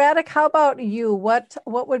 And Radek, how about you? What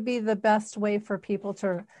would be the best way for people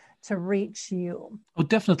to reach you? Oh,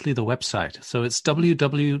 definitely the website. So it's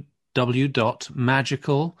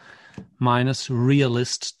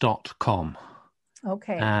www.magical-realist.com.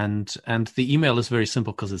 Okay. And the email is very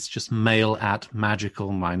simple, because it's just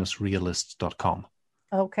mail@magical-realist.com.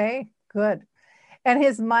 Okay, good. And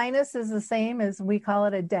his minus is the same as we call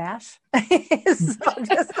it, a dash. So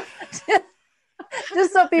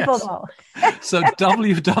just so people know. So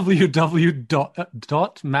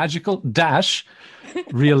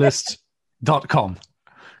www.magical-realist.com.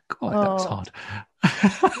 God, that was hard.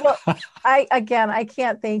 Well, I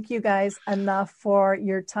can't thank you guys enough for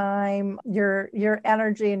your time. Your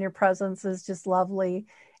energy and your presence is just lovely.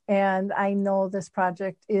 And I know this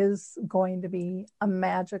project is going to be a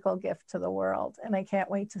magical gift to the world. And I can't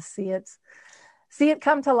wait to see it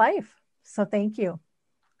come to life. So thank you.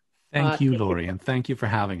 Thank you, Lori, and thank you for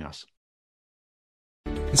having us.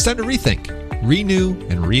 It's time to rethink, renew,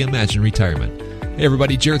 and reimagine retirement. Hey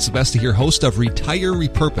everybody, Jared Sebesta here, host of Retire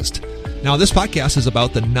Repurposed. Now, this podcast is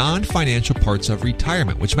about the non-financial parts of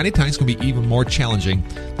retirement, which many times can be even more challenging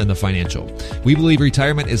than the financial. We believe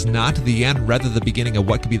retirement is not the end, rather the beginning of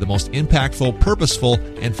what could be the most impactful, purposeful,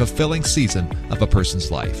 and fulfilling season of a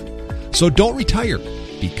person's life. So don't retire,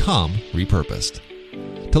 become repurposed.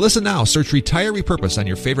 To listen now, search Retire Repurposed on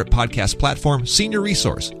your favorite podcast platform, Senior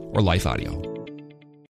Resource, or Life Audio.